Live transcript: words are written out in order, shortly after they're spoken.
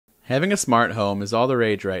Having a smart home is all the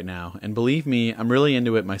rage right now, and believe me, I'm really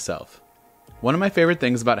into it myself. One of my favorite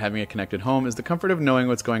things about having a connected home is the comfort of knowing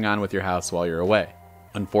what's going on with your house while you're away.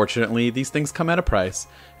 Unfortunately, these things come at a price,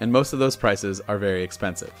 and most of those prices are very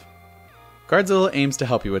expensive. Guardzilla aims to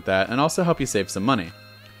help you with that and also help you save some money.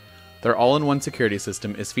 Their all-in-one security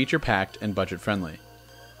system is feature-packed and budget-friendly.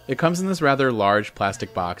 It comes in this rather large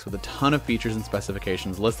plastic box with a ton of features and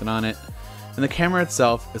specifications listed on it, and the camera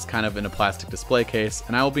itself is kind of in a plastic display case,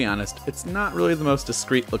 and I will be honest, it's not really the most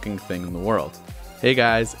discreet looking thing in the world. Hey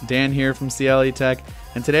guys, Dan here from CLE Tech,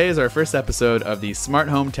 and today is our first episode of the Smart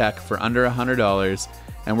Home Tech for under $100,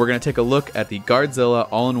 and we're going to take a look at the Guardzilla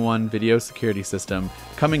all-in-one video security system,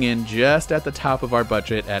 coming in just at the top of our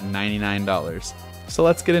budget at $99. So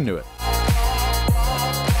let's get into it.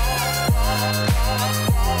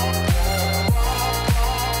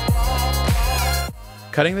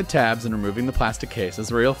 Cutting the tabs and removing the plastic case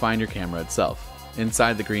is where you'll find your camera itself.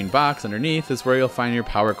 Inside the green box underneath is where you'll find your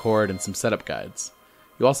power cord and some setup guides.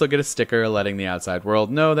 You'll also get a sticker letting the outside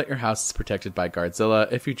world know that your house is protected by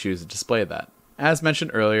Guardzilla if you choose to display that. As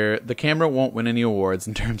mentioned earlier, the camera won't win any awards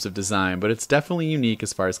in terms of design, but it's definitely unique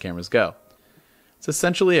as far as cameras go. It's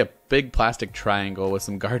essentially a big plastic triangle with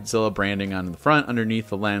some Guardzilla branding on the front underneath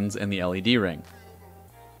the lens and the LED ring.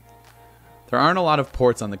 There aren't a lot of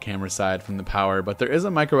ports on the camera side from the power, but there is a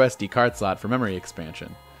microSD card slot for memory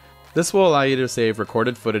expansion. This will allow you to save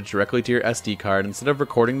recorded footage directly to your SD card instead of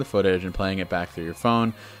recording the footage and playing it back through your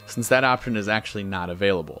phone, since that option is actually not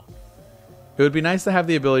available. It would be nice to have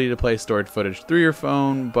the ability to play stored footage through your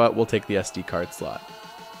phone, but we'll take the SD card slot.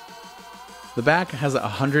 The back has a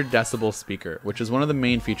 100 decibel speaker, which is one of the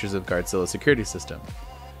main features of Guardzilla security system.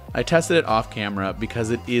 I tested it off camera because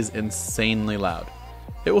it is insanely loud.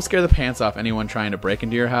 It will scare the pants off anyone trying to break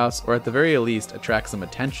into your house, or at the very least attract some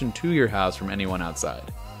attention to your house from anyone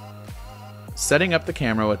outside. Setting up the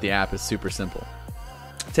camera with the app is super simple.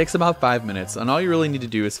 It takes about 5 minutes, and all you really need to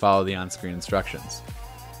do is follow the on-screen instructions.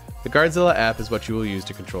 The Guardzilla app is what you will use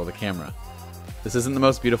to control the camera. This isn't the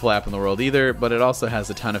most beautiful app in the world either, but it also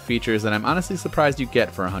has a ton of features that I'm honestly surprised you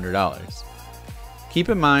get for $100. Keep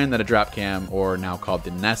in mind that a drop cam, or now called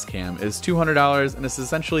the Nest Cam, is $200 and is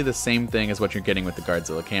essentially the same thing as what you're getting with the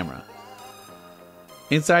Guardzilla camera.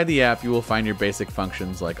 Inside the app you will find your basic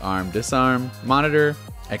functions like arm, disarm, monitor,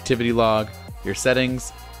 activity log, your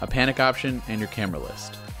settings, a panic option, and your camera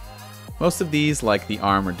list. Most of these, like the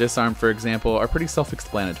arm or disarm for example, are pretty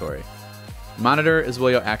self-explanatory. Monitor is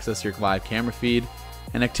where you'll access your live camera feed,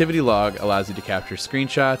 and activity log allows you to capture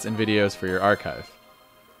screenshots and videos for your archive.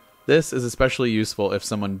 This is especially useful if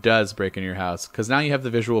someone does break into your house, because now you have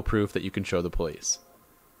the visual proof that you can show the police.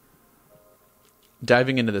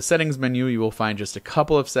 Diving into the settings menu, you will find just a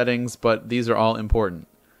couple of settings, but these are all important.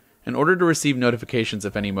 In order to receive notifications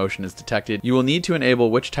if any motion is detected, you will need to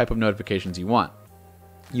enable which type of notifications you want.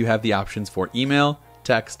 You have the options for email,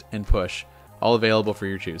 text, and push, all available for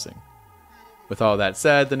your choosing. With all that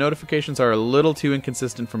said, the notifications are a little too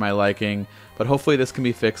inconsistent for my liking, but hopefully this can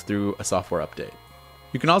be fixed through a software update.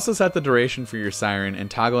 You can also set the duration for your siren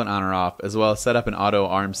and toggle it on or off, as well as set up an auto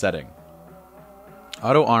arm setting.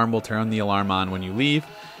 Auto arm will turn the alarm on when you leave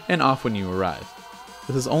and off when you arrive.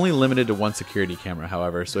 This is only limited to one security camera,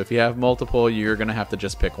 however, so if you have multiple, you're going to have to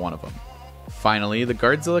just pick one of them. Finally, the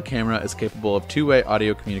Guardzilla camera is capable of two-way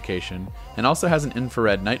audio communication and also has an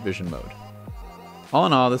infrared night vision mode. All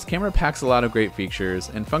in all, this camera packs a lot of great features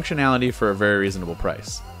and functionality for a very reasonable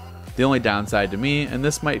price. The only downside to me, and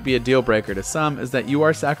this might be a deal breaker to some, is that you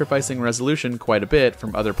are sacrificing resolution quite a bit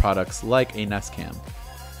from other products like a Nest Cam.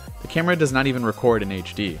 The camera does not even record in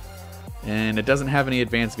HD, and it doesn't have any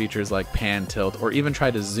advanced features like pan, tilt, or even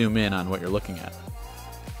try to zoom in on what you're looking at.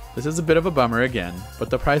 This is a bit of a bummer again, but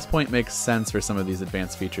the price point makes sense for some of these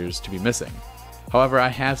advanced features to be missing. However, I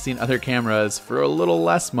have seen other cameras for a little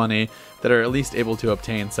less money that are at least able to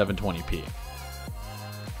obtain 720p.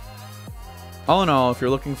 All in all, if you're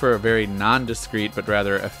looking for a very non-discreet but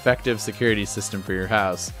rather effective security system for your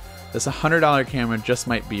house, this $100 camera just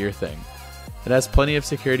might be your thing. It has plenty of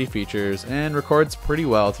security features and records pretty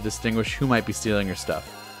well to distinguish who might be stealing your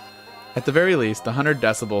stuff. At the very least, the 100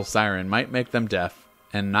 decibel siren might make them deaf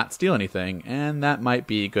and not steal anything, and that might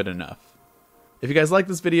be good enough. If you guys like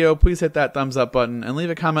this video, please hit that thumbs up button and leave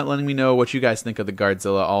a comment letting me know what you guys think of the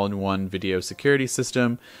Guardzilla all-in-one video security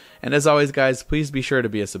system. And as always guys, please be sure to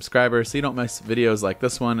be a subscriber so you don't miss videos like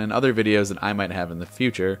this one and other videos that I might have in the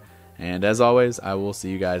future. And as always, I will see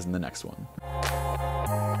you guys in the next one.